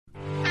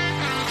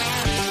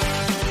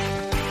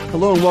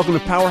Hello and welcome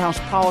to Powerhouse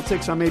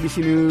Politics. I'm ABC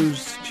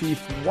News Chief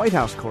White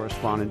House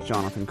Correspondent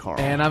Jonathan Karl.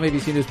 And I'm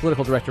ABC News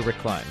Political Director Rick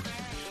Klein.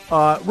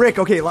 Rick,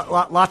 okay,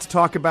 lot to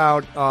talk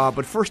about.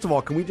 But first of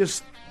all, can we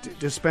just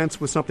dispense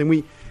with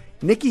something?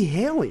 Nikki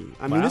Haley.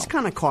 I mean, this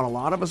kind of caught a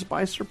lot of us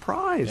by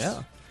surprise.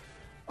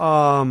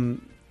 Yeah.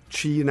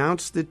 She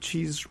announced that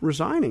she's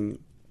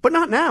resigning, but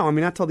not now. I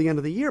mean, not till the end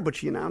of the year. But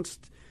she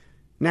announced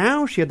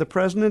now. She had the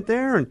president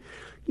there, and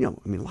a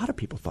lot of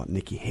people thought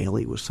Nikki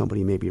Haley was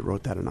somebody maybe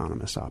wrote that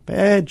anonymous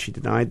op-ed. She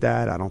denied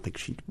that. I don't think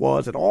she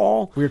was at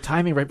all. Weird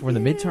timing right before the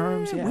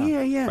midterms.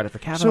 Yeah. Right after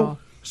Kavanaugh.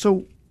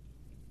 So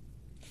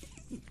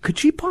could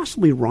she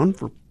possibly run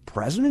for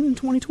president in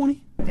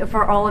 2020?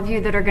 For all of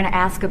you that are going to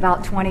ask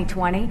about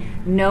 2020,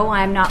 no,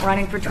 I'm not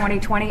running for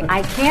 2020.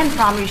 I can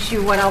promise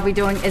you what I'll be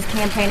doing is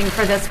campaigning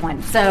for this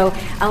one. So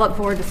I look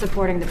forward to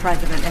supporting the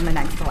president in the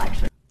next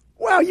election.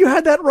 Wow, you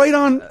had that right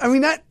on. I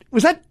mean,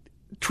 was that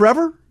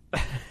Trevor?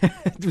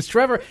 It was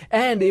Trevor,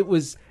 and it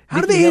was.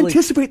 How do they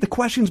anticipate the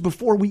questions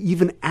before we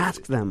even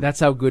ask them? That's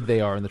how good they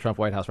are in the Trump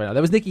White House right now.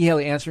 That was Nikki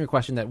Haley answering a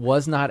question that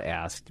was not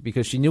asked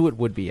because she knew it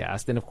would be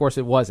asked, and of course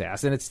it was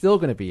asked, and it's still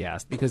going to be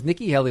asked because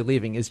Nikki Haley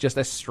leaving is just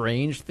a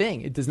strange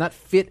thing. It does not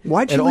fit.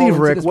 Why'd you leave,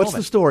 Rick? What's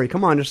the story?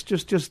 Come on,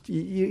 just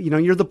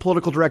you're the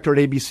political director at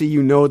ABC.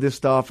 You know this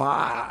stuff.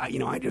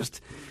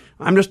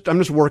 I'm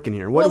just working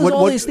here. There's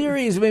all these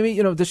theories.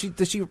 Maybe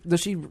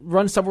does she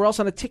run somewhere else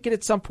on a ticket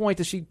at some point?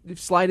 Does she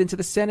slide into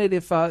the Senate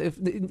if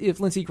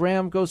Lindsey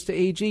Graham goes to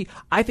AG?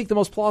 I think the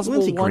most plausible.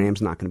 Lindsey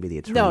Graham's not going to be the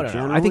attorney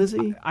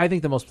general. I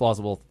think the most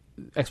plausible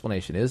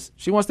explanation is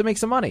she wants to make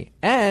some money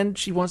and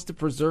she wants to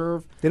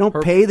preserve. They don't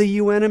pay the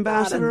UN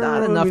ambassador.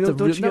 Not enough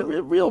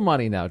real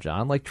money now,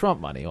 John, like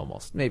Trump money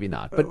almost. Maybe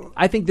not, but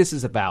I think this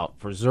is about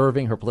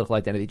preserving her political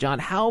identity. John,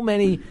 how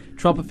many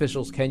Trump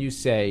officials can you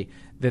say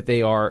that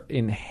they are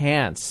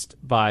enhanced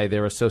by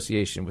their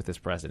association with this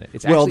president?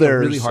 It's actually a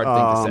really hard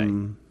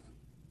thing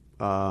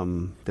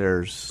to say.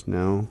 There's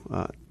no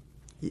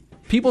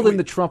people in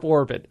the Trump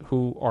orbit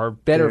who are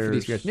better for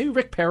these years. Maybe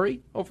Rick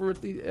Perry over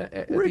at the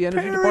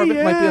Energy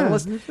Department might be on the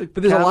list. But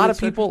there's a lot of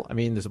people. I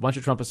mean, there's a bunch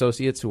of Trump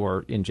associates who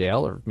are in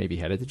jail or maybe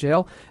headed to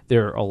jail.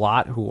 There are a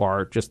lot who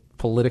are just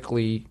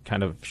politically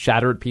kind of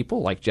shattered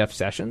people like Jeff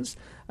Sessions.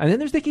 And then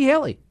there's Nikki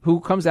Haley, who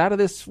comes out of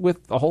this with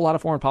a whole lot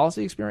of foreign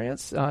policy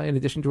experience, in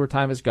addition to her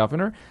time as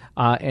governor,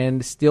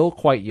 and still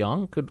quite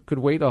young, could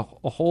wait a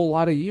whole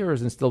lot of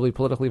years and still be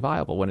politically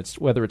viable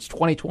whether it's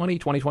 2020,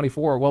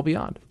 2024, or well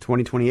beyond.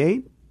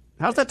 2028?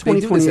 How's that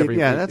 2028?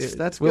 Yeah,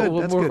 that's good.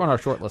 We'll work on our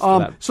short list for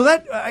that. So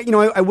that,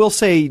 I will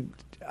say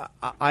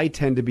I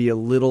tend to be a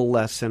little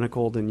less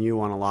cynical than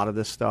you on a lot of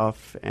this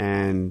stuff.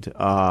 And,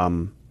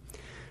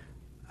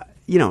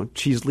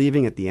 she's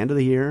leaving at the end of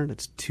the year.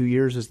 That's 2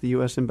 years as the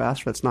U.S.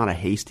 ambassador. That's not a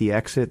hasty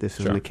exit. This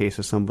isn't a case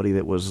of somebody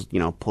that was,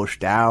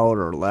 pushed out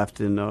or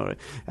left.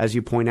 As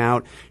you point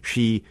out,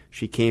 she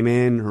came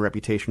in. Her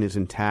reputation is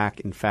intact.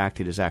 In fact,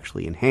 it is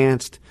actually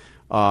enhanced.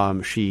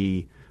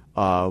 She,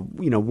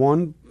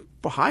 won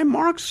high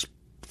marks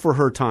for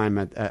her time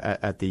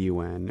at the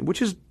UN,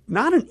 which is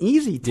not an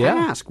easy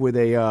task with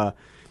a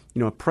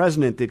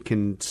president that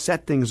can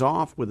set things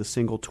off with a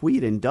single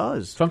tweet and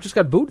does. Trump just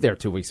got booed there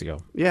 2 weeks ago.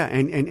 Yeah,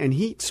 and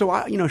he.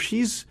 So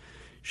she's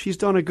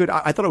done a good.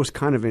 I thought it was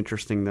kind of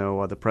interesting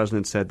though. The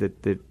president said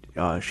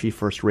that she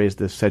first raised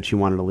this, said she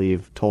wanted to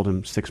leave, told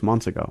him 6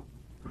 months ago.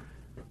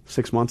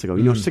 6 months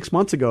ago, 6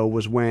 months ago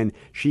was when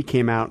she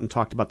came out and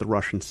talked about the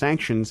Russian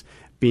sanctions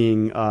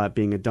being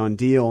a done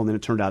deal, and then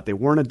it turned out they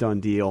weren't a done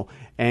deal.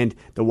 And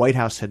the White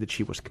House said that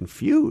she was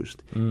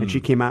confused, and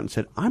she came out and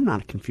said, "I'm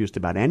not confused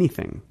about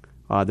anything."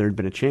 There had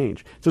been a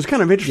change, so it's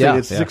kind of interesting.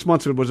 Yeah, 6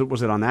 months.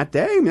 Was it on that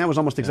day? I mean, that was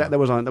almost exact. That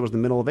was the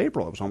middle of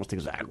April. It was almost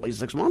exactly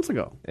 6 months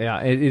ago. Yeah,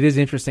 it is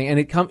interesting,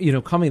 and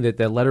coming that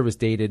letter was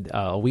dated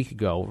a week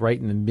ago, right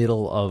in the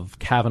middle of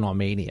Kavanaugh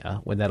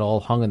mania, when that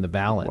all hung in the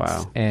balance.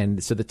 Wow.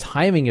 And so the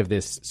timing of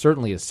this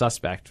certainly is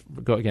suspect.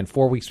 Again,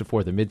 4 weeks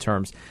before the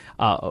midterms,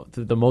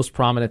 the most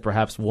prominent,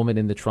 perhaps, woman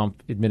in the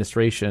Trump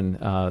administration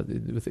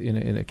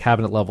in a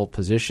cabinet level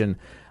position.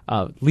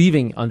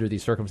 Leaving under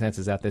these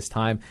circumstances at this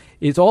time.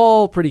 It's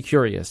all pretty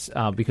curious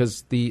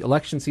because the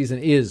election season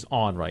is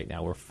on right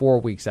now. We're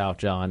 4 weeks out,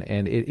 John,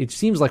 and it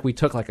seems like we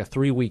took like a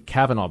 3-week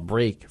Kavanaugh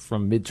break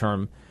from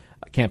midterm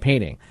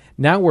campaigning.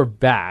 Now we're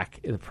back.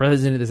 The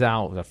president is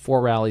out. We've got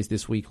 4 rallies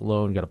this week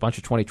alone. We've got a bunch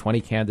of 2020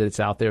 candidates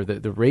out there.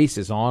 The race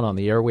is on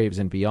the airwaves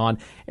and beyond.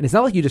 And it's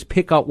not like you just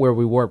pick up where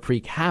we were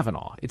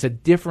pre-Kavanaugh. It's a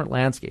different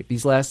landscape.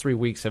 These last 3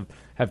 weeks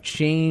have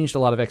changed a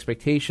lot of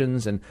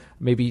expectations and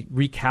maybe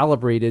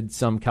recalibrated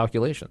some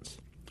calculations.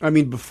 I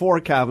mean, before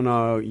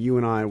Kavanaugh, you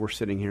and I were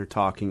sitting here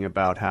talking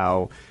about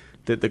how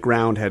the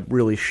ground had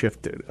really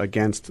shifted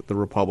against the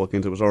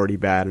Republicans. It was already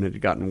bad and it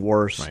had gotten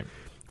worse. Right.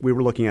 We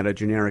were looking at a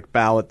generic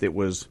ballot that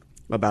was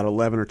about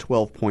 11 or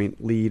 12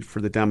 point lead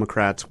for the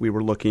Democrats. We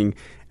were looking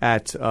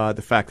at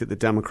the fact that the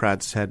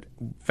Democrats had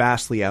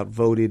vastly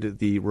outvoted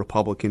the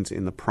Republicans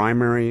in the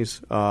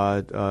primaries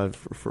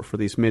for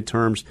these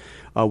midterms.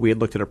 We had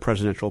looked at a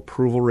presidential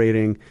approval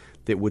rating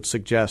that would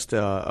suggest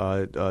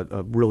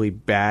a really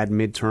bad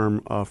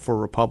midterm for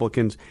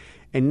Republicans.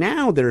 And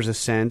now there's a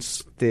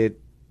sense that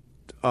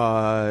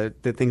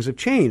things have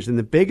changed, and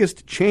the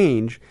biggest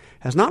change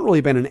has not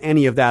really been in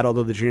any of that,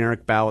 although the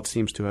generic ballot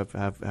seems to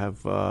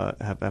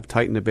have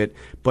tightened a bit,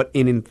 but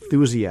in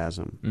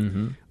enthusiasm.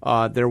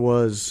 Mm-hmm. There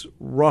was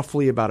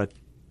roughly about a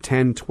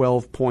 10,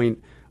 12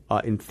 point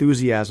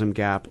enthusiasm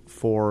gap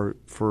for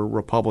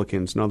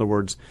Republicans. In other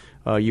words,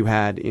 you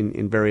had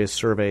in various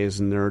surveys,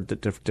 and there are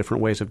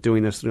different ways of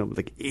doing this,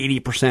 like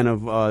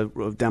 80%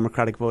 of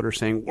Democratic voters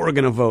saying we're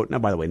going to vote. Now,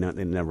 by the way, it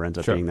never ends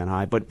up being that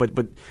high. But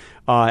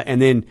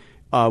and then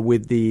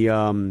with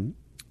the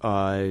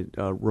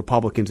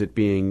Republicans it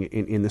being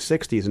in the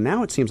 60s, and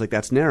now it seems like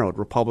that's narrowed.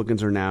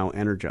 Republicans are now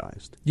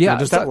energized. Yeah, now,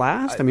 does that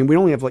last? I mean, we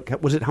only have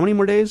was it how many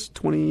more days?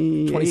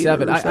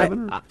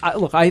 27.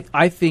 Look,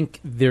 I think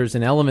there's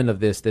an element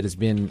of this that has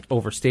been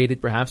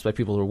overstated, perhaps, by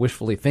people who are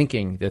wishfully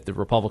thinking that the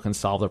Republicans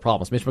solve their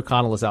problems. Mitch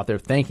McConnell is out there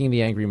thanking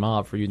the angry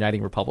mob for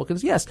uniting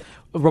Republicans. Yes,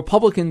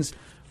 Republicans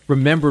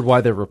remembered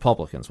why they're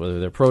Republicans, whether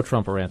they're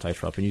pro-Trump or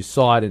anti-Trump, and you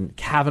saw it. And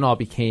Kavanaugh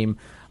became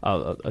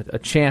a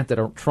chant at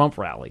a Trump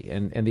rally,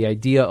 and the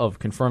idea of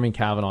confirming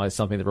Kavanaugh is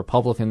something that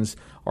Republicans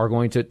are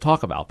going to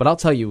talk about. But I'll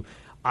tell you,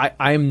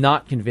 I am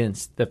not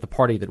convinced that the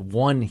party that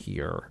won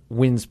here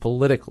wins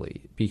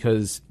politically,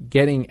 because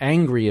getting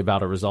angry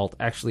about a result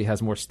actually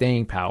has more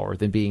staying power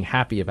than being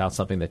happy about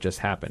something that just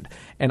happened.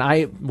 And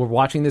we're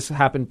watching this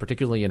happen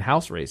particularly in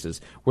House races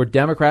where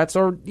Democrats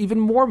are even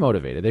more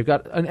motivated. They've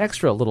got an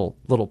extra little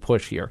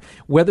push here.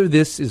 Whether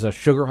this is a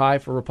sugar high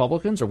for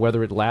Republicans or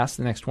whether it lasts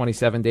the next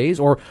 27 days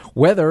or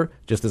whether,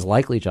 just as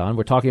likely, John,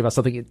 we're talking about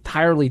something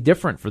entirely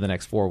different for the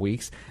next 4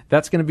 weeks,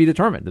 that's going to be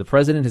determined. The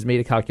president has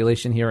made a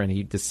calculation here, and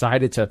he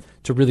decided to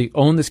really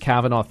own this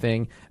Kavanaugh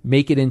thing,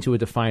 make it into a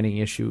defining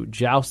issue,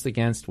 joust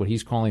against what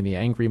he's calling the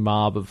angry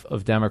mob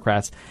of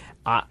Democrats.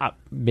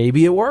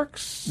 Maybe it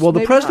works. Well,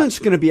 the president's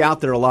going to be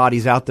out there a lot.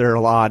 He's out there a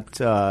lot.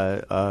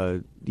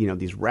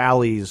 These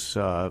rallies.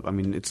 I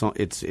mean,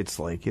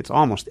 it's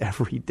almost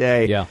every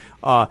day. Yeah.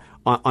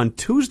 On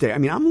Tuesday, I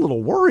mean, I'm a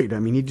little worried. I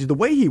mean, the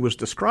way he was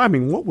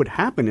describing what would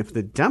happen if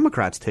the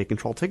Democrats take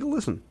control. Take a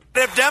listen.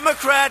 If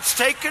Democrats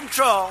take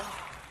control,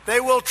 they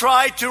will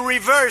try to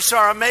reverse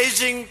our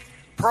amazing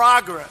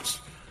progress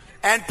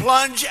and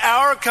plunge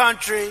our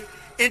country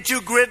into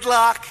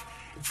gridlock,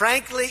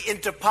 frankly,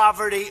 into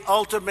poverty,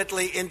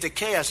 ultimately into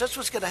chaos. That's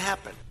what's going to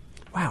happen.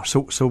 Wow.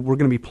 So we're going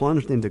to be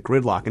plunged into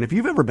gridlock. And if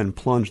you've ever been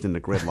plunged into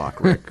gridlock,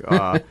 Rick,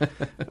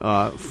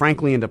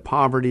 frankly, into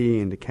poverty,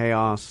 into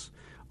chaos,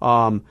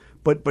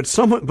 but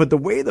the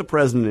way the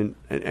president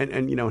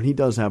and he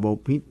does have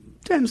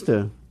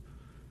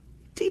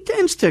he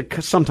tends to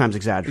sometimes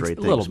exaggerate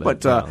things, a little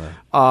bit,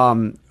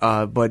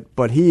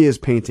 but he is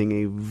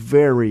painting a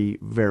very,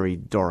 very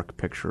dark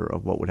picture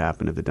of what would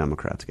happen if the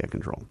Democrats get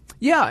control.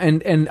 Yeah,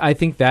 and I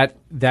think that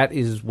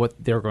is what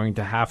they're going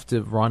to have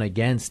to run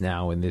against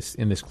now in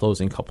this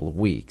closing couple of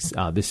weeks.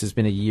 This has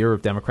been a year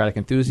of Democratic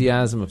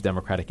enthusiasm, of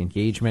Democratic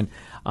engagement.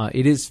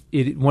 It is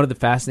one of the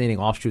fascinating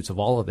offshoots of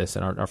all of this,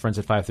 and our friends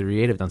at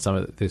 538 have done some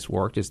of this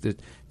work, is to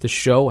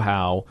show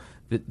how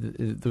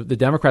the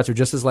Democrats are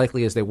just as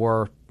likely as they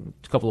were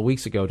a couple of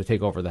weeks ago to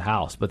take over the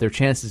House, but their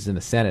chances in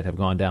the Senate have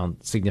gone down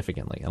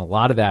significantly. And a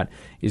lot of that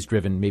is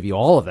driven, maybe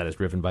all of that is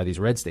driven by these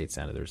red state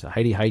senators.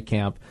 Heidi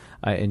Heitkamp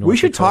in North We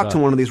should Dakota. talk to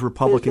one of these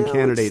Republican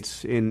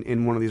candidates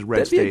in one of these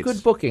red That'd states. Be a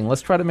good booking.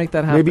 Let's try to make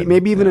that happen.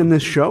 Maybe even in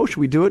this show. Should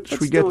we do it?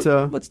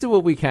 Let's do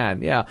what we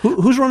can, yeah.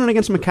 Who's running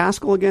against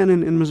McCaskill again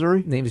in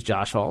Missouri? Name is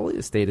Josh Hawley,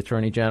 the state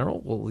attorney general.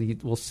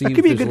 We'll see. That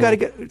could be a good guy to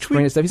get.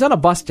 He's on a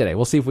bus today.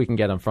 We'll see if we can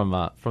get him from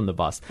the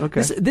bus.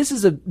 Okay. This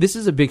is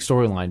a big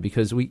storyline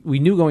because we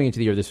knew going into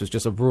the year this was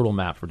just a brutal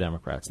map for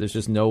Democrats. There's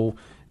just no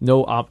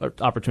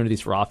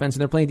opportunities for offense,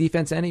 and they're playing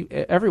defense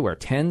everywhere.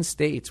 10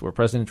 states where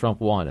President Trump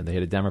won, and they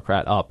had a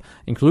Democrat up,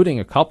 including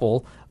a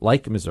couple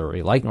like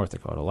Missouri, like North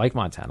Dakota, like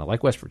Montana,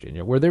 like West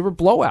Virginia, where there were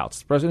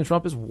blowouts. President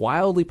Trump is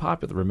wildly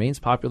popular, remains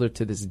popular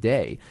to this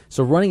day.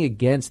 So running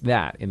against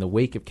that in the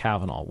wake of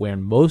Kavanaugh, where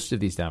most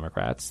of these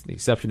Democrats, the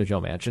exception of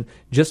Joe Manchin,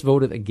 just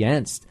voted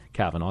against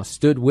Kavanaugh,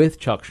 stood with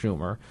Chuck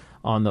Schumer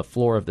on the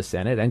floor of the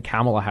Senate, and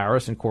Kamala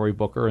Harris and Cory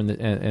Booker and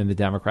the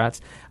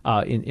Democrats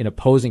in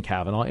opposing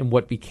Kavanaugh in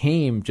what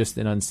became just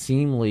an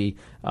unseemly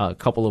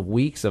couple of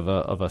weeks of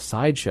a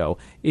sideshow.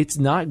 It's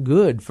not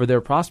good for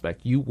their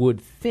prospect, you would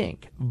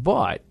think.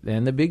 But,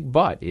 and the big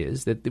but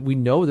is that we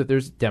know that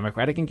there's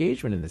Democratic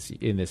engagement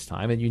in this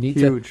time, and you need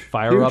to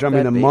fire up. I mean,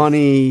 that the base.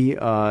 Money,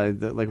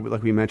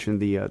 like we mentioned,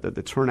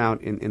 the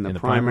turnout in the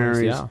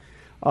primaries.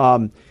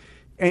 Yeah.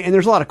 And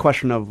there's a lot of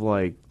question of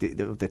like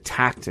the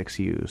tactics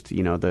used,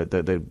 you know,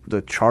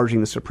 the charging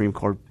the Supreme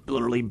Court,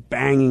 literally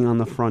banging on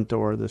the front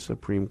door of the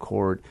Supreme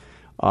Court.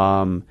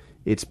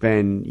 It's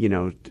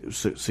been,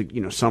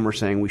 some are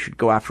saying we should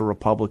go after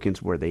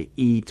Republicans where they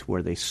eat,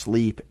 where they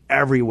sleep,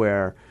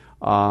 everywhere.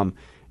 And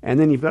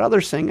then you've got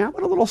others saying, how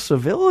about a little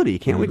civility?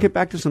 Can't we get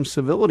back to some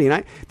civility?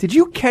 And did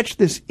you catch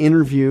this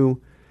interview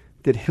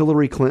that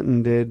Hillary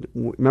Clinton did.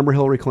 Remember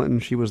Hillary Clinton?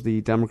 She was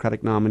the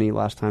Democratic nominee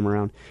last time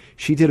around.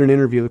 She did an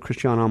interview with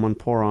Christiane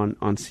Amanpour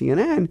on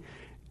CNN.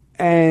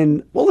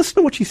 And, well, listen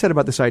to what she said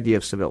about this idea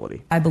of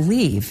civility. I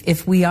believe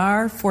if we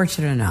are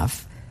fortunate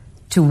enough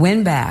to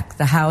win back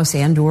the House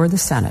and or the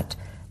Senate,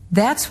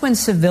 that's when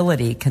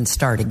civility can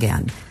start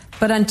again.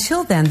 But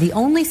until then, the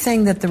only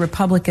thing that the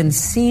Republicans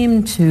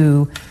seem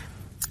to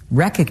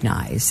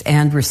recognize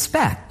and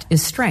respect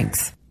is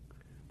strength.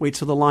 Wait,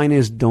 so the line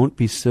is don't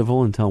be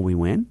civil until we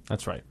win?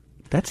 That's right.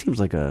 That seems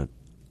like how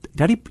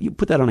do you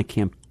put that on a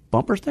camp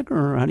bumper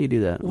sticker, or how do you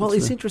do that? Well,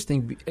 it's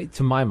interesting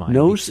to my mind.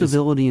 No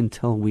civility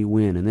until we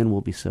win, and then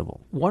we'll be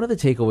civil. One of the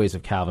takeaways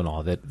of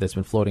Kavanaugh that's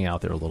been floating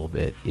out there a little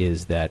bit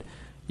is that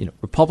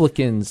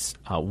Republicans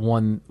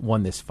won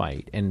this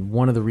fight, and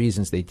one of the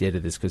reasons they did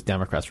it is because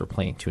Democrats were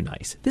playing too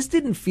nice. This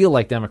didn't feel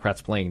like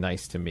Democrats playing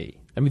nice to me.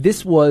 I mean,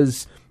 this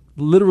was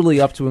literally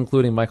up to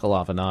including Michael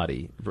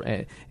Avenatti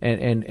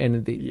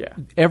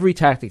and every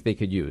tactic they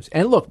could use.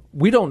 And look,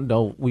 we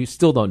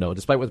still don't know,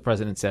 despite what the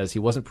president says, he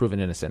wasn't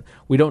proven innocent.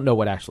 We don't know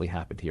what actually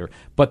happened here.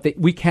 But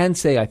we can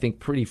say, I think,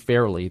 pretty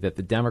fairly that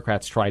the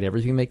Democrats tried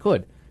everything they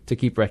could to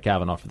keep Brett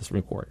Kavanaugh for the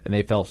Supreme Court, and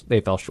they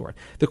fell short.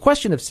 The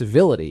question of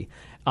civility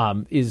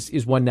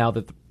is one now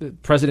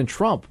that President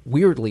Trump,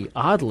 weirdly,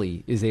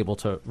 oddly, is able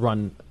to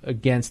run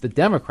against the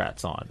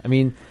Democrats on. I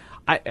mean,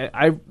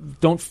 I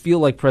don't feel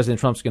like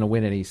President Trump's going to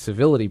win any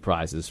civility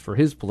prizes for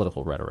his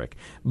political rhetoric,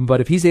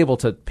 but if he's able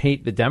to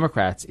paint the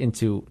Democrats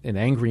into an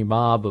angry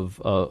mob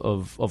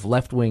of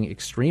left-wing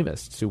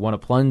extremists who want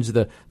to plunge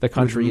the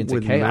country into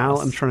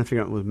chaos. I'm trying to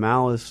figure out with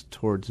malice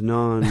towards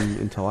none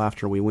until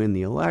after we win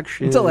the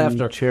election. Until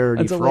after.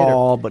 Charity until for later.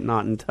 All, but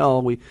not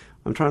until we...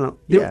 I'm trying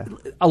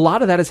to. A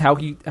lot of that is how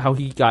he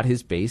got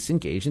his base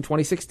engaged in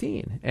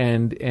 2016,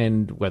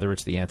 and whether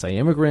it's the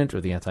anti-immigrant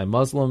or the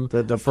anti-Muslim,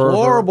 the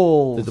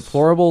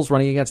deplorables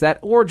running against that,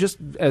 or just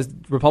as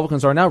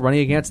Republicans are now running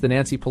against the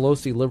Nancy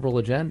Pelosi liberal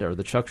agenda or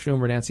the Chuck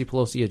Schumer Nancy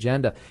Pelosi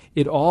agenda.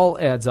 It all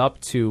adds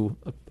up to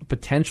a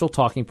potential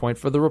talking point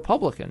for the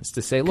Republicans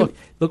to say, look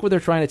what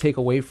they're trying to take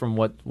away from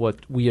what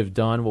we have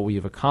done, what we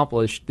have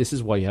accomplished. This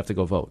is why you have to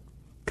go vote.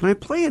 Can I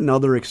play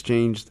another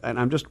exchange? And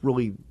I'm just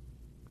really.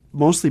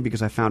 Mostly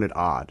because I found it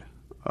odd,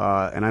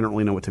 and I don't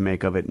really know what to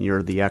make of it, and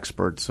you're the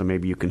expert, so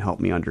maybe you can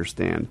help me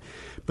understand.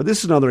 But this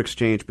is another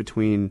exchange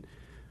between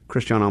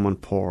Christiane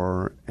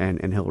Amanpour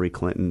and Hillary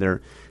Clinton.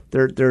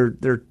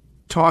 They're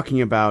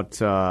talking about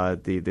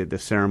the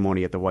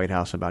ceremony at the White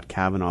House about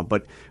Kavanaugh,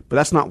 but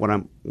that's not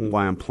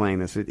why I'm playing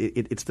this.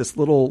 It's this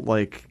little,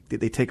 like,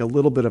 they take a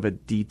little bit of a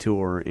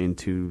detour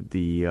into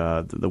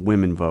the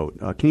women vote.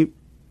 Can you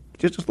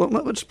just let me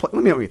know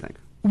what you think.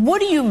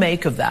 What do you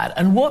make of that?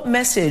 And what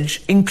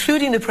message,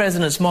 including the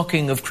president's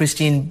mocking of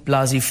Christine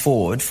Blasey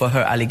Ford for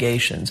her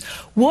allegations,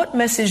 what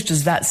message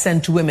does that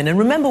send to women? And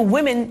remember,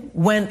 women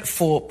went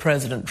for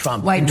President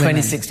Trump in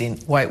 2016.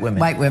 White women.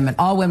 White women.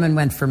 All women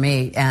went for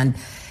me. And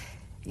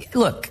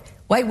look,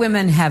 white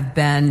women have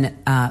been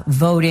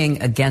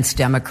voting against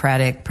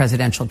Democratic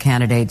presidential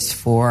candidates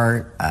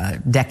for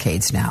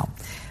decades now.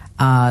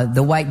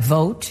 The white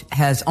vote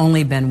has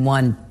only been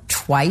won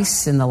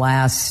twice in the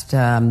last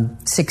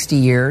 60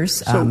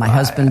 years, my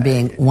husband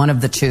being one of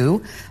the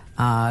two,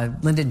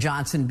 Lyndon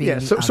Johnson being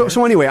the other.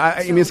 So anyway,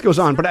 I mean, this goes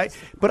on, but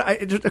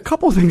I just a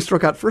couple of things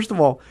struck out. First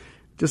of all,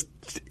 just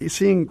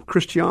seeing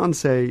Christiane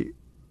say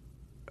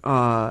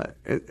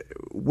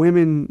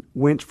women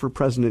went for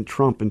President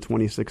Trump in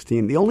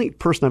 2016. The only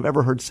person I've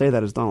ever heard say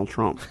that is Donald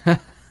Trump.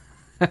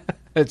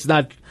 It's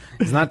not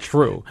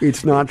true.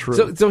 It's not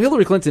true. So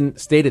Hillary Clinton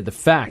stated the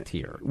fact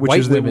here, which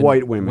is that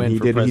white women. He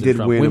did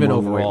Trump. win. Women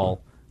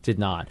overall did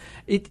not.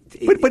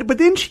 But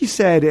then she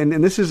said,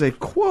 and this is a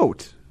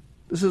quote.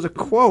 This is a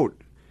quote,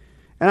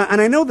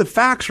 and I know the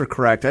facts are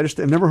correct. I've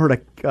never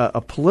heard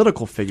a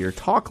political figure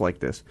talk like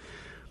this.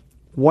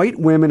 White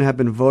women have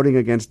been voting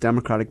against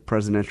Democratic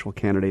presidential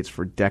candidates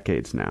for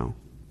decades now.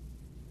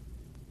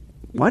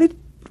 Why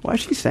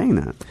is she saying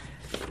that?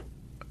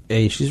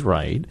 A, she's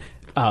right.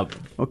 Okay.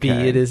 B,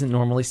 it isn't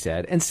normally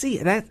said. And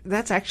C,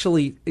 that's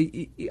actually,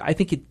 I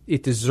think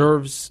it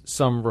deserves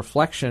some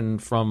reflection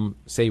from,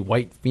 say,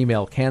 white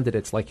female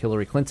candidates like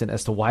Hillary Clinton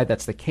as to why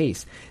that's the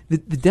case. The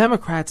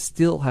Democrats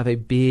still have a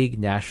big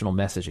national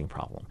messaging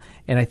problem.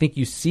 And I think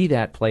you see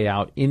that play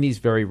out in these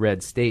very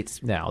red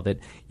states now, that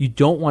you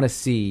don't want to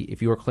see,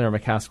 if you are Claire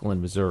McCaskill in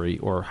Missouri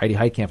or Heidi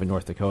Heitkamp in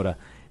North Dakota,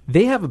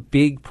 they have a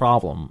big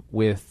problem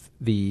with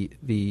the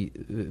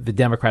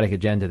Democratic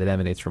agenda that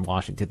emanates from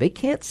Washington. They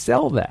can't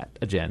sell that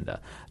agenda.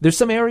 There's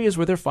some areas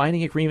where they're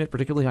finding agreement,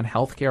 particularly on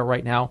health care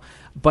right now,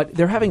 but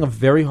they're having a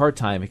very hard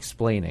time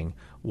explaining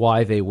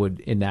why they would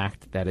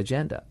enact that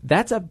agenda.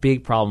 That's a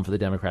big problem for the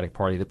Democratic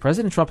Party that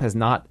President Trump has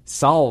not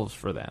solved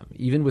for them,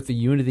 even with the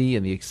unity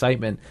and the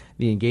excitement,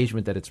 the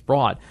engagement that it's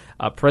brought.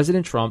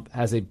 President Trump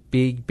has a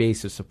big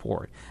base of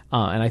support.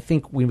 And I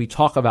think when we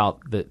talk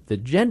about the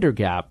gender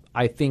gap,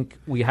 I think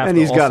we have and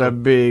to he's also, got a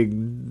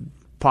big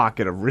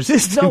pocket of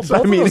resistance. No,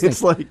 both I mean, of those it's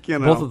things. like, you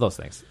know. Both of those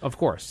things, of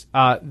course.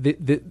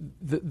 The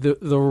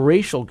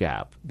racial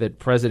gap that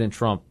President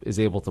Trump is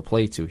able to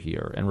play to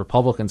here and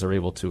Republicans are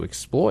able to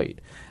exploit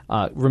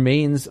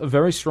remains a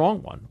very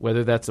strong one,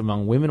 whether that's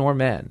among women or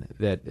men.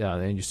 That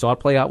and you saw it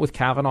play out with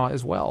Kavanaugh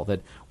as well,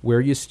 that where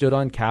you stood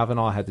on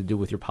Kavanaugh had to do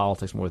with your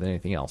politics more than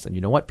anything else. And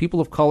you know what?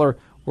 People of color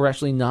were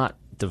actually not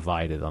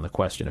divided on the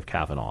question of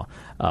Kavanaugh.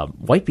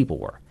 White people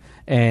were.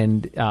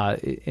 And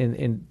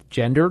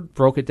gender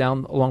broke it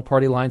down along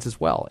party lines as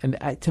well. And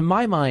to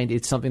my mind,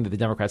 it's something that the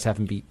Democrats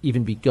haven't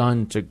even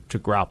begun to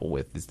grapple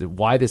with. Is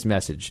why this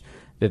message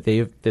that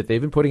they've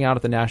been putting out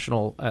at the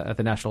national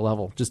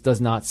level just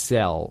does not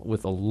sell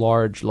with a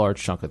large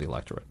chunk of the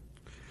electorate.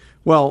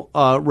 Well,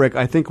 Rick,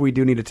 I think we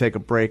do need to take a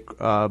break.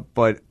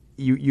 But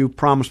you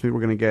promised me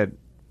we're going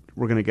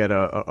to get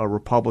a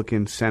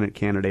Republican Senate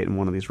candidate in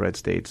one of these red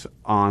states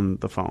on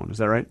the phone. Is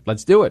that right?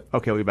 Let's do it.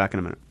 Okay, we'll be back in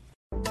a minute.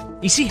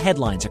 You see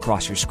headlines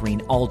across your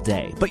screen all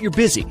day, but you're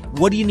busy.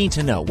 What do you need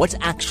to know? What's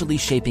actually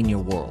shaping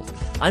your world?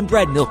 I'm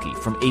Brad Milkey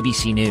from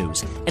ABC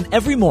News, and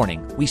every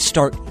morning we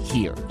start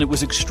here. It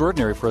was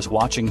extraordinary for us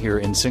watching here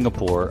in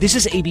Singapore. This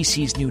is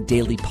ABC's new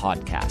daily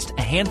podcast,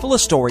 a handful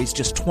of stories,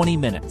 just 20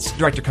 minutes.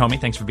 Director Comey,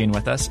 thanks for being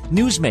with us.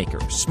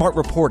 Newsmakers, smart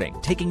reporting,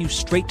 taking you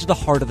straight to the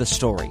heart of the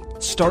story.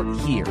 Start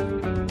here.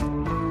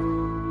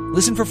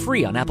 Listen for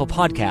free on Apple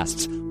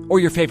Podcasts or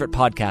your favorite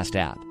podcast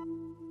app.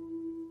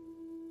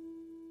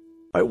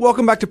 All right,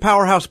 welcome back to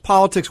Powerhouse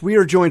Politics. We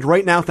are joined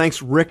right now.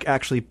 Thanks, Rick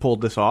actually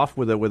pulled this off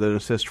with an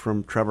assist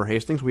from Trevor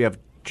Hastings. We have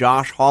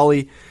Josh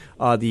Hawley,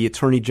 the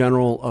Attorney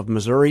General of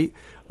Missouri,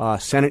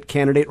 Senate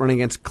candidate running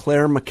against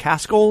Claire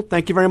McCaskill.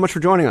 Thank you very much for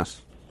joining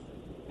us.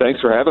 Thanks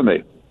for having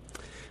me.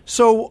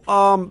 So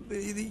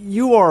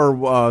you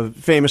are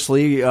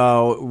famously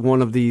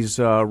one of these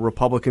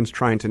Republicans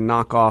trying to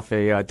knock off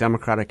a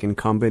Democratic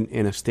incumbent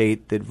in a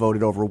state that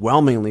voted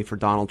overwhelmingly for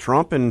Donald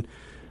Trump and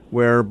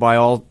where, by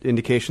all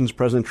indications,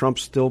 President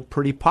Trump's still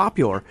pretty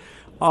popular.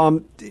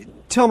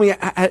 Tell me,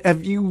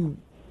 have you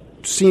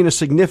seen a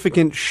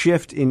significant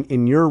shift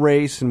in your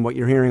race and what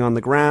you're hearing on the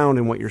ground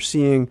and what you're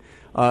seeing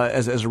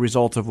as a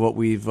result of what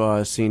we've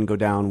seen go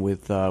down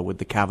with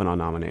the Kavanaugh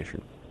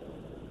nomination?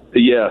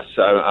 Yes,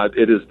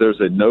 it is. There's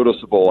a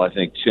noticeable, I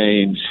think,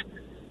 change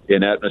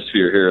in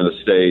atmosphere here in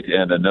the state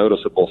and a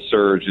noticeable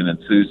surge in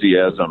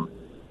enthusiasm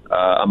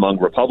among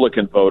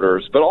Republican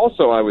voters, but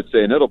also, I would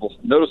say, a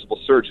noticeable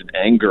surge in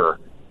anger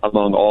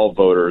among all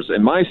voters.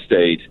 In my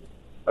state,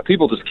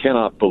 people just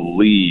cannot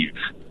believe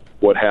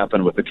what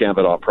happened with the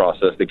Kavanaugh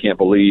process. They can't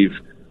believe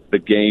the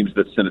games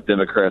that Senate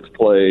Democrats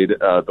played,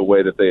 the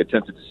way that they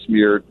attempted to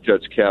smear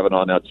Judge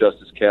Kavanaugh, now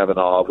Justice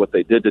Kavanaugh, what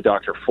they did to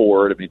Dr.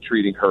 Ford,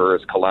 treating her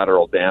as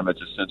collateral damage,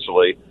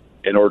 essentially,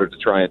 in order to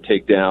try and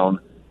take down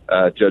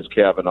Judge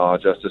Kavanaugh,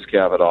 Justice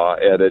Kavanaugh.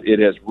 And it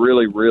has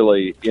really,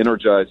 really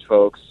energized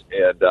folks,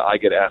 and I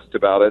get asked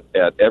about it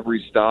at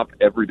every stop,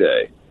 every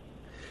day.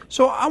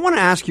 So I want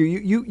to ask you,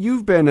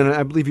 you've been, and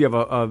I believe you have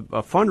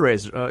a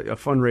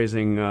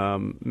fundraising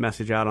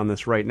message out on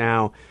this right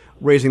now,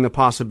 raising the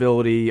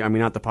possibility,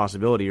 not the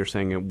possibility, you're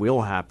saying it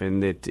will happen,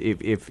 that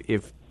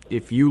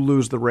if you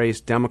lose the race,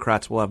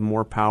 Democrats will have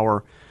more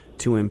power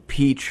to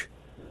impeach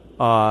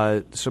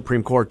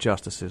Supreme Court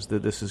justices.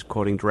 That this is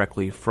quoting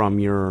directly from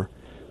your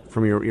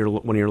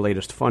one of your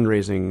latest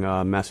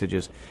fundraising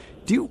messages.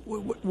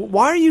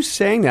 Why are you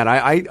saying that?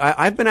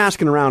 I've been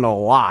asking around a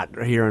lot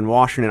here in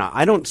Washington.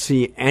 I don't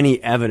see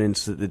any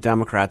evidence that the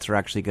Democrats are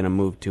actually going to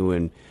move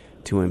to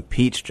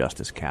impeach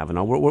Justice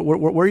Kavanaugh.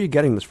 Where are you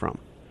getting this from?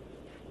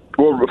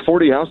 Well,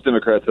 40 House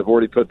Democrats have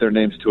already put their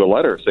names to a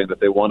letter saying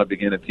that they want to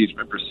begin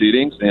impeachment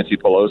proceedings. Nancy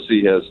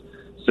Pelosi has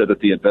said that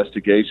the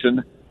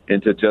investigation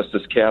into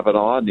Justice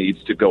Kavanaugh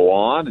needs to go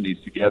on and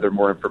needs to gather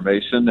more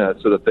information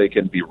so that they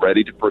can be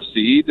ready to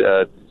proceed.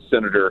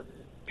 Senator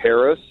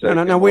Harris.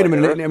 Now, wait a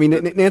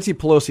minute. Nancy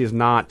Pelosi is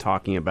not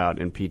talking about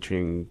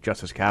impeaching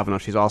Justice Kavanaugh.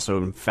 She's also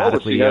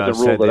emphatically said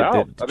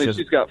that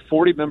she's got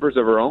 40 members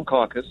of her own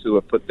caucus who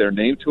have put their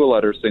name to a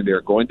letter saying they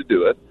are going to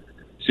do it.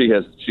 She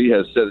has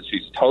said that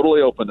she's totally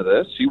open to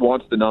this. She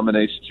wants the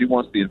nomination. She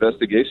wants the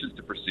investigations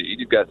to proceed.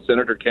 You've got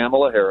Senator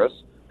Kamala Harris,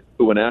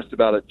 who, when asked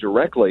about it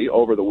directly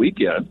over the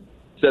weekend,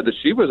 said that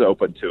she was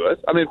open to it.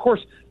 Of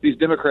course, these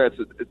Democrats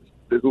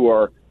who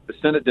are the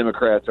Senate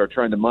Democrats are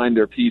trying to mind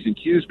their P's and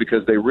Q's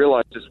because they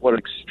realize just what an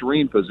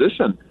extreme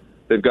position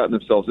they've gotten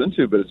themselves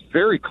into. But it's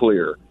very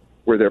clear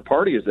where their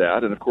party is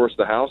at. And, of course,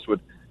 the House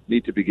would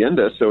need to begin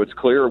this. So it's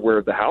clear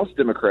where the House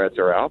Democrats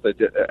are at.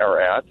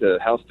 The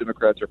House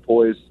Democrats are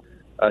poised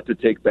to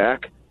take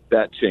back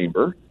that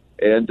chamber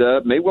and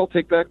may well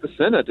take back the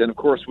Senate. And, of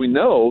course, we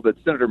know that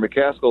Senator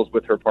McCaskill is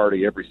with her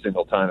party every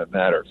single time it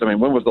matters. When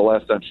was the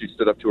last time she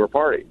stood up to her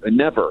party?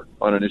 Never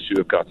on an issue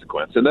of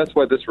consequence. And that's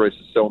why this race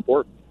is so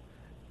important.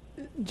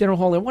 General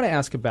Hawley, I want to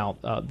ask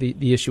about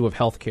the issue of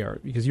health care,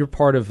 because you're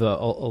part of a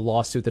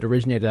lawsuit that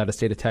originated out of the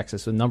state of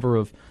Texas. A number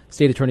of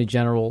state attorney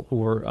general who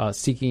were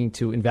seeking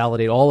to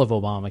invalidate all of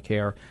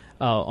Obamacare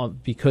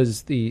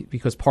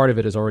because part of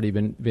it has already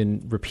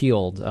been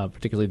repealed,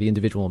 particularly the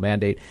individual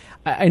mandate.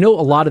 I know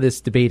a lot of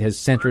this debate has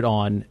centered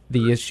on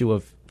the issue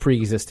of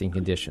pre-existing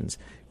conditions.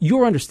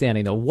 Your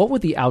understanding, though, what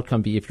would the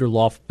outcome be if your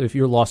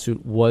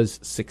lawsuit was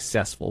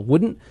successful?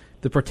 Wouldn't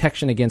the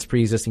protection against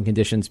pre-existing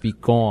conditions be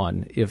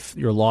gone if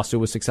your lawsuit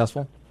was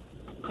successful?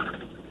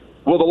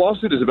 Well, the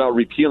lawsuit is about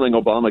repealing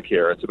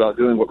Obamacare. It's about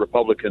doing what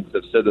Republicans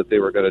have said that they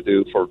were going to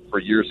do for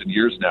years and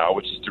years now,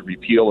 which is to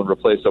repeal and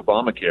replace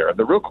Obamacare. And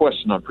the real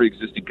question on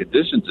pre-existing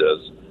conditions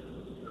is,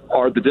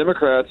 are the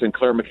Democrats and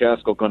Claire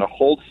McCaskill going to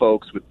hold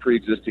folks with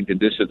pre-existing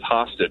conditions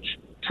hostage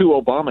to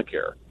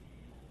Obamacare?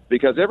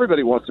 Because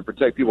everybody wants to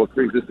protect people with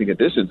pre-existing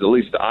conditions, at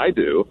least I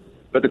do.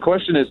 But the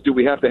question is, do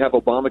we have to have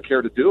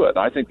Obamacare to do it?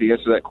 I think the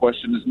answer to that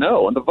question is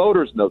no, and the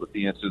voters know that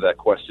the answer to that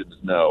question is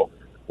no.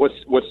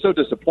 What's so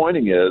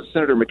disappointing is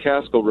Senator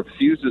McCaskill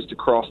refuses to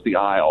cross the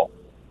aisle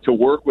to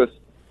work with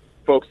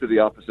folks of the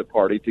opposite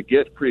party to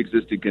get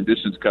pre-existing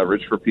conditions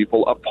coverage for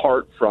people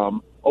apart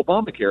from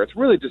Obamacare. It's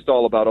really just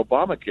all about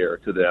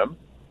Obamacare to them,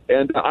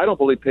 and I don't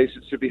believe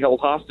patients should be held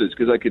hostage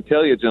because I can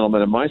tell you,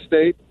 gentlemen, in my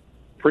state,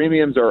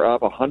 premiums are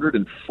up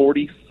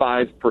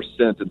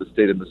 145% in the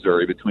state of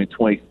Missouri between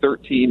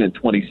 2013 and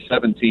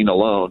 2017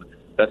 alone.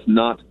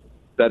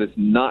 That is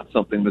not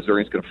something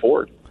Missourians can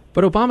afford.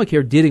 But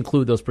Obamacare did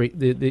include those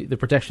the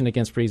protection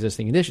against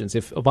pre-existing conditions.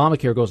 If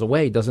Obamacare goes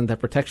away, doesn't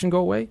that protection go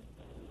away?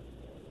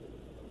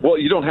 Well,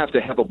 you don't have to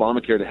have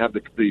Obamacare to have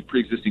the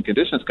pre-existing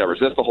conditions coverage.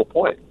 That's the whole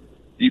point.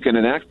 You can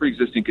enact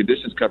pre-existing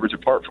conditions coverage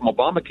apart from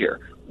Obamacare.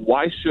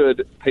 Why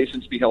should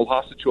patients be held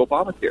hostage to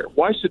Obamacare?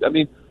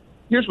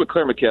 Here's what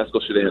Claire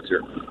McCaskill should answer.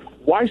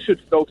 Why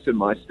should folks in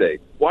my state,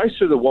 why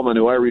should a woman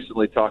who I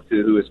recently talked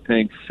to who is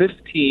paying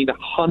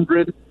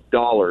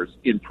 $1,500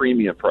 in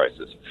premium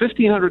prices,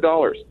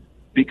 $1,500,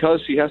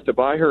 because she has to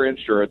buy her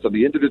insurance on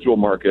the individual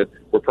market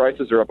where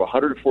prices are up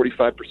 145%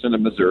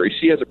 in Missouri.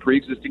 She has a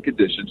pre-existing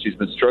condition. She's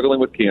been struggling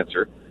with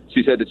cancer.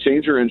 She's had to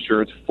change her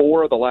insurance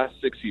 4 of the last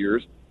 6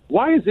 years.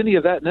 Why is any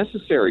of that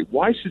necessary?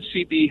 Why should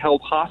she be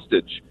held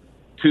hostage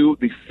to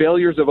the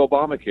failures of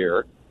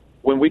Obamacare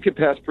when we can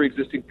pass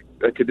pre-existing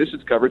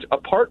conditions coverage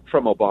apart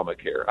from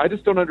Obamacare? I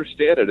just don't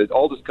understand it. It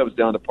all just comes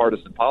down to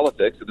partisan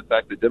politics and the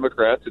fact that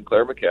Democrats and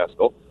Claire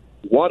McCaskill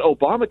want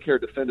Obamacare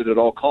defended at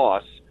all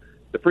costs.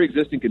 The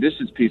pre-existing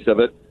conditions piece of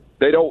it,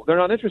 they're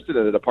not interested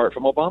in it apart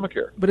from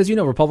Obamacare. But as you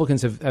know,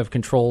 Republicans have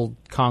controlled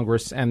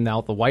Congress and now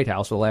the White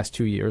House for the last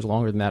 2 years,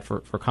 longer than that for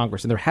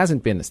Congress, and there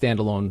hasn't been a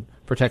standalone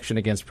protection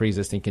against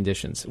pre-existing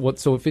conditions.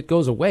 So if it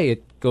goes away,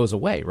 it goes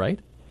away, right?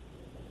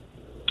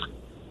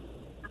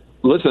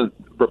 Listen,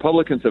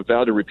 Republicans have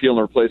vowed to repeal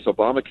and replace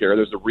Obamacare.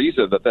 There's a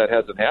reason that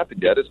hasn't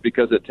happened yet. It's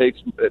because it takes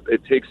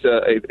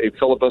a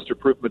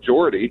filibuster-proof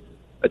majority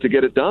to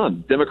get it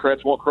done.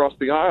 Democrats won't cross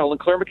the aisle, and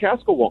Claire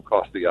McCaskill won't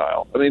cross the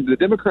aisle. I mean, the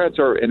Democrats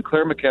and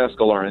Claire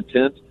McCaskill are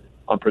intent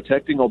on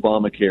protecting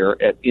Obamacare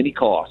at any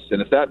cost.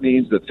 And if that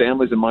means that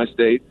families in my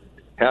state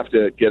have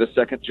to get a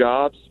second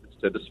job,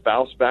 send a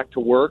spouse back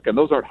to work, and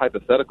those aren't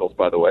hypotheticals,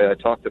 by the way. I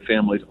talk to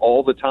families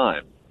all the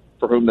time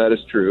for whom that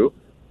is true.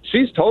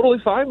 She's totally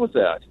fine with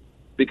that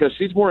because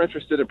she's more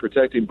interested in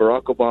protecting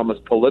Barack Obama's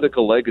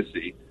political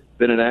legacy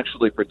than in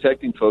actually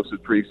protecting folks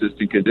with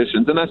pre-existing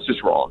conditions, and that's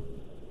just wrong.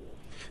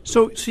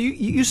 So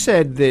you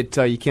said that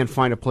you can't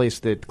find a place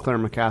that Claire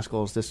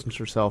McCaskill has distanced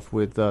herself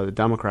with the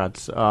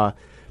Democrats. But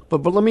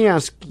let me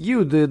ask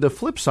you the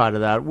flip side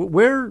of that.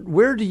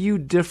 Where do you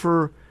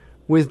differ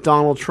with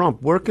Donald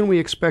Trump? Where can we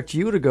expect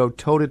you to go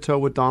toe to toe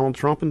with Donald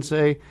Trump and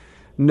say,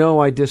 no,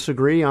 I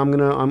disagree. I'm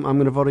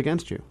gonna vote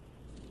against you?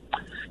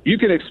 You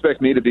can expect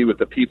me to be with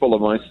the people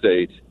of my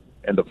state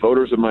and the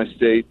voters of my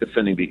state,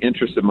 defending the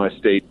interests of my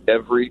state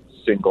every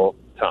single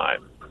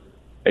time.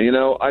 And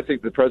I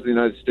think the President of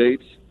the United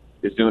States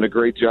is doing a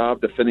great job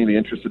defending the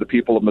interests of the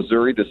people of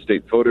Missouri. The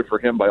state voted for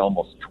him by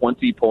almost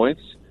 20 points.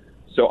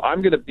 So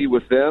I'm going to be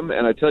with them.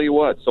 And I tell you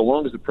what, so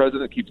long as the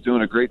president keeps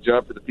doing a great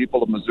job for the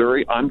people of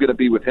Missouri, I'm going to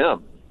be with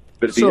him.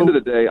 But at the end of the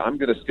day, I'm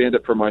going to stand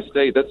up for my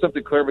state. That's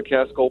something Claire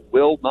McCaskill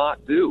will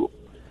not do.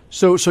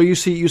 So you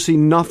see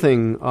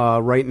nothing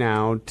right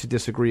now to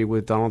disagree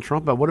with Donald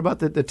Trump about. What about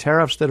the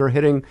tariffs that are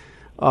hitting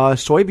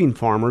soybean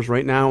farmers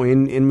right now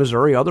in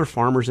Missouri, other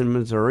farmers in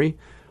Missouri?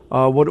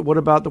 What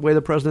about the way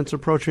the president's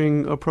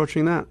approaching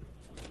that?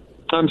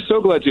 I'm so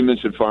glad you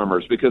mentioned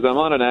farmers because I'm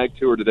on an ag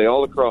tour today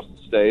all across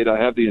the state.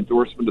 I have the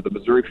endorsement of the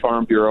Missouri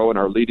Farm Bureau and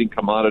our leading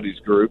commodities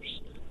groups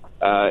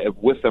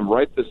with them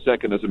right this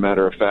second, as a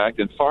matter of fact.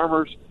 And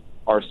farmers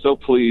are so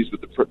pleased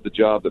with the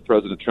job that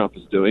President Trump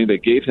is doing. They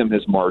gave him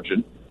his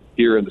margin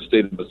here in the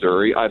state of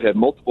Missouri. I've had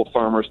multiple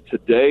farmers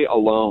today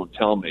alone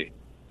tell me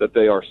that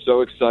they are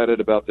so excited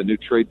about the new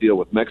trade deal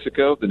with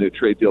Mexico, the new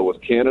trade deal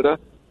with Canada,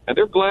 and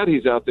they're glad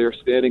he's out there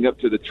standing up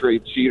to the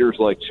trade cheaters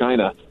like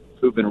China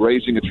who've been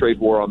raging a trade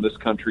war on this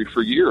country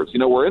for years.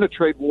 We're in a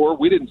trade war.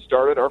 We didn't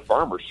start it. Our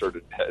farmers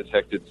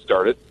didn't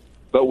start it,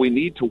 but we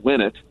need to win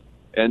it.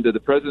 And the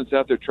president's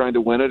out there trying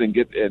to win it and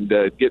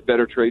get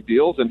better trade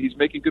deals, and he's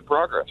making good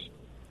progress.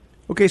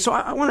 Okay, so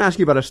I want to ask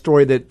you about a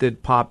story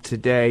that popped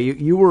today.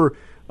 You were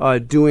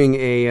doing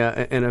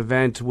an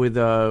event with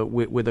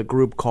a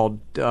group called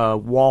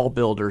Wall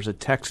Builders, a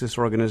Texas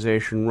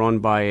organization run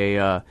by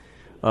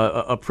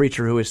a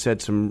preacher who has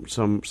said some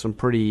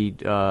pretty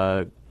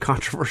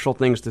controversial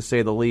things, to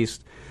say the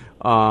least,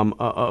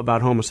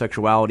 about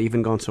homosexuality,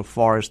 even gone so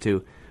far as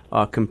to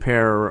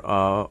compare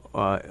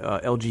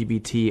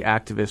LGBT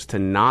activists to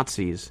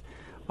Nazis.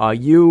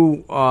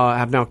 You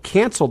have now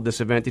canceled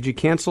this event. Did you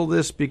cancel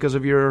this because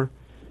of your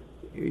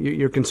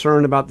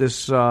concern about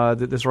this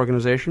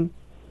organization?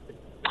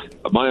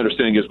 My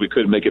understanding is we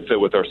couldn't make it fit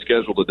with our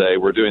schedule today.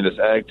 We're doing this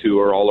ag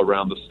tour all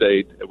around the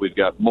state. We've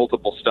got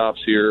multiple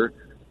stops here,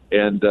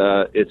 and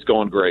it's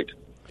going great.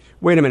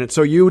 Wait a minute.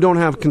 So you don't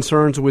have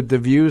concerns with the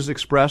views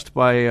expressed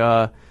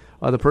by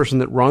the person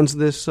that runs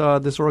this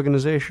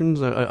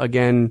organization?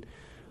 Again,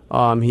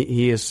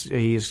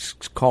 he's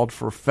called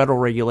for federal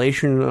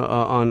regulation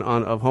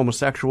of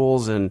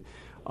homosexuals, and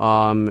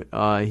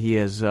he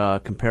has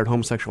compared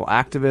homosexual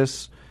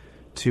activists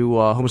to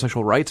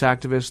homosexual rights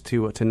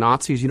activists to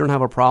Nazis. You don't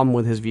have a problem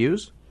with his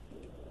views?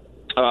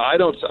 I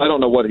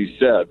don't know what he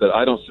said, but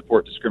I don't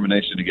support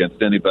discrimination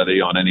against anybody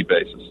on any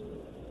basis.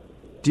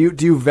 Do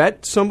you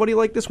vet somebody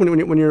like this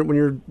when you're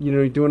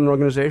doing an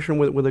organization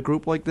with a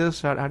group like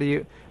this? How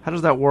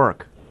does that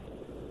work?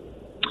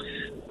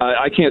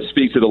 I can't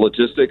speak to the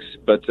logistics,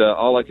 but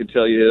all I can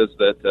tell you is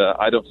that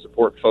I don't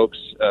support folks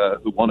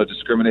who want to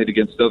discriminate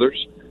against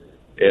others,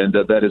 and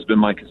that has been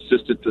my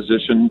consistent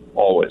position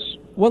always.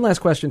 One last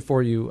question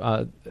for you,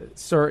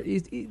 sir.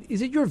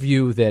 Is it your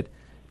view that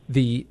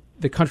the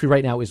country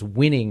right now is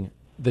winning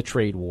the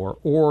trade war,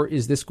 or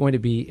is this going to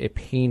be a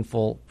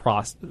painful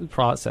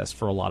process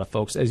for a lot of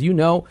folks? As you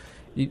know,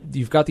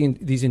 you've got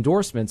these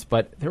endorsements,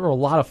 but there are a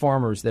lot of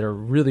farmers that are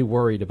really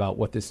worried about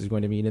what this is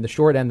going to mean in the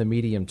short and the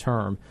medium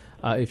term.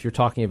 If you're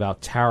talking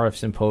about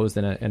tariffs imposed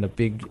in a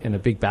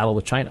big battle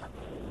with China.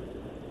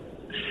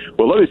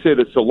 Well, let me say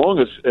that so long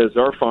as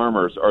our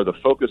farmers are the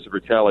focus of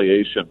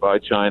retaliation by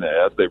China,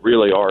 as they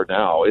really are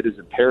now, it is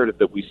imperative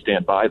that we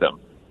stand by them.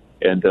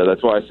 And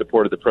that's why I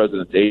supported the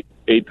president's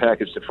aid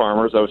package to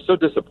farmers. I was so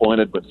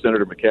disappointed when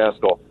Senator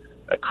McCaskill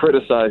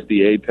criticized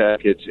the aid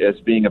package as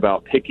being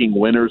about picking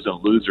winners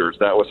and losers.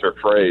 That was her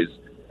phrase.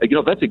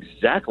 That's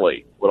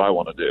exactly what I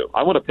want to do.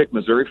 I want to pick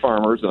Missouri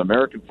farmers and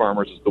American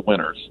farmers as the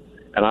winners,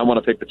 and I want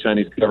to pick the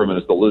Chinese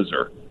government as the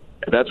loser.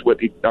 And that's what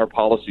our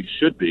policy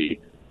should be.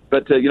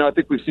 But, I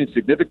think we've seen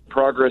significant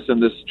progress in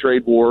this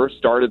trade war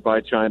started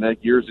by China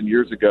years and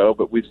years ago,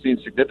 but we've seen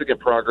significant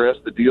progress.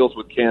 The deals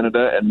with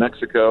Canada and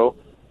Mexico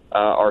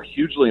are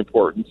hugely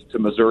important to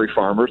Missouri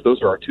farmers.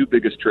 Those are our two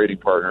biggest trading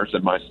partners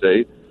in my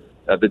state.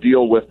 The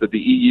deal with the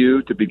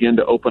EU to begin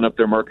to open up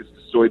their markets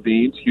to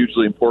soybeans,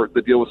 hugely important.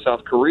 The deal with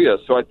South Korea.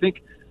 So I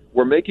think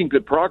we're making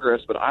good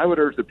progress, but I would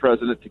urge the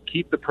president to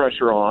keep the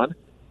pressure on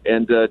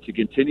and to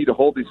continue to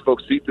hold these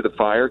folks' feet to the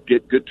fire,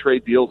 get good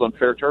trade deals on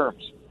fair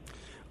terms.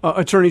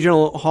 Attorney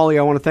General Hawley,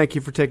 I want to thank you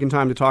for taking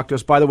time to talk to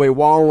us. By the way,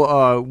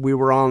 while we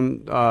were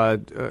on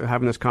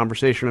having this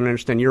conversation, I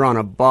understand you're on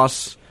a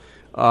bus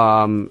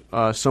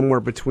somewhere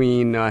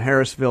between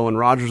Harrisville and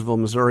Rogersville,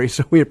 Missouri,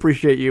 so we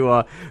appreciate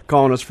you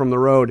calling us from the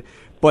road.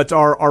 But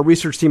our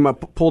research team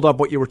pulled up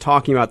what you were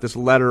talking about, this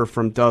letter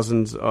from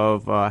dozens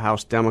of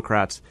House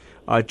Democrats.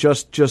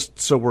 Just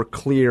so we're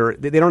clear,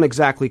 they don't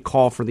exactly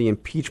call for the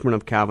impeachment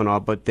of Kavanaugh,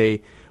 but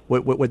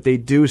what they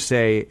do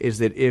say is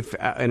that if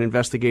an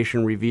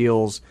investigation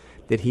reveals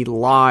that he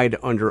lied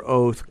under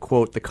oath,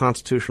 quote, the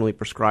constitutionally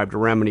prescribed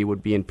remedy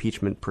would be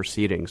impeachment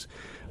proceedings.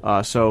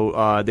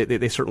 So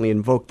they certainly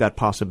invoke that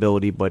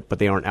possibility, but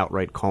they aren't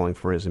outright calling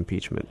for his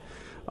impeachment.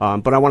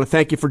 But I want to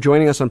thank you for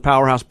joining us on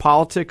Powerhouse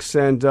Politics,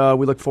 and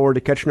we look forward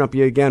to catching up with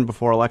you again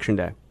before Election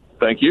Day.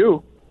 Thank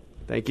you.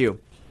 Thank you.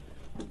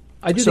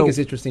 I do think it's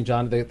interesting,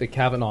 John, the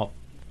Kavanaugh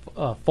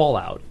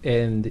fallout,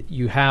 and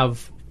you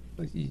have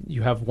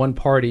one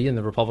party in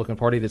the Republican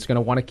Party that's going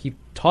to want to keep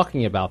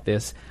talking about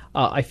this.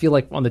 I feel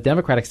like on the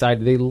Democratic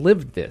side, they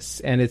lived this,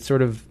 and it's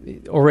sort of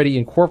already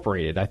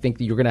incorporated. I think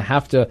that you're going to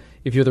have to,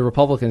 if you're the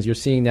Republicans, you're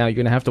seeing now, you're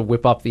going to have to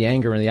whip up the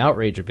anger and the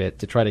outrage a bit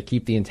to try to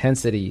keep the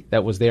intensity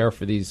that was there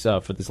for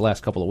this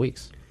last couple of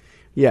weeks.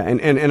 Yeah,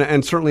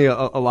 and certainly a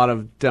lot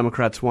of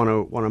Democrats want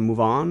to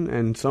move on,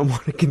 and some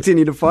want to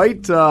continue to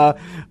fight.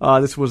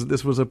 This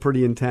was a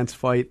pretty intense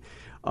fight.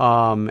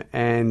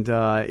 And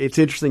it's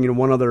interesting,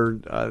 one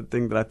other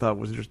thing that I thought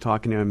was just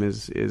talking to him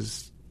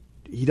is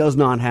he does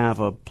not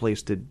have a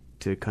place to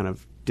kind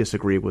of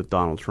disagree with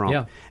Donald Trump.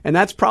 Yeah. And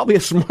that's probably a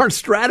smart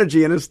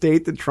strategy in a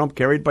state that Trump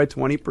carried by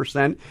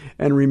 20%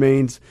 and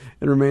remains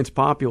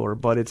popular.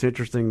 But it's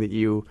interesting that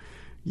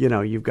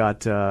you've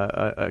got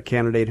a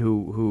candidate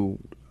who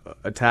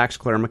attacks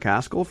Claire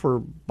McCaskill for,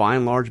 by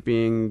and large,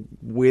 being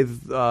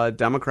with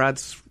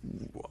Democrats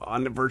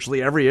on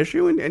virtually every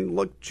issue. And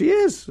look, she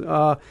is.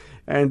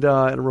 And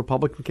a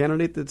Republican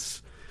candidate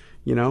that's,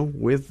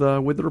 with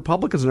the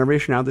Republicans and every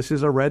issue. Now, this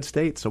is a red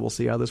state, so we'll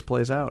see how this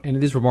plays out. And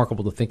it is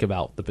remarkable to think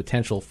about the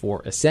potential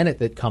for a Senate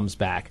that comes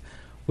back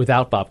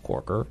without Bob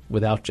Corker,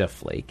 without Jeff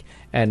Flake,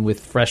 and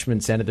with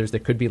freshman senators that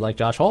could be like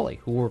Josh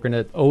Hawley, who are going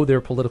to owe their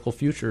political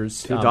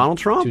futures to Donald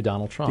Trump.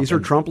 These are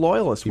Trump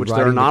loyalists, which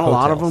there are not a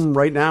lot of them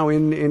right now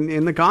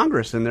in the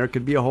Congress, and there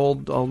could be a whole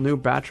new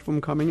batch of them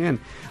coming in.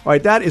 All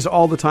right, that is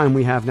all the time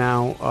we have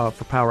now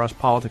for Powerhouse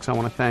Politics. I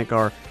want to thank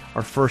our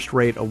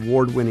first-rate,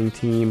 award-winning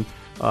team,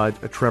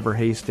 Trevor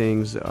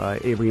Hastings,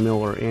 Avery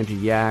Miller, Angie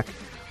Yak,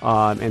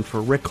 and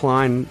for Rick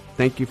Klein,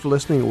 thank you for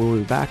listening. We'll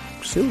be back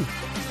soon.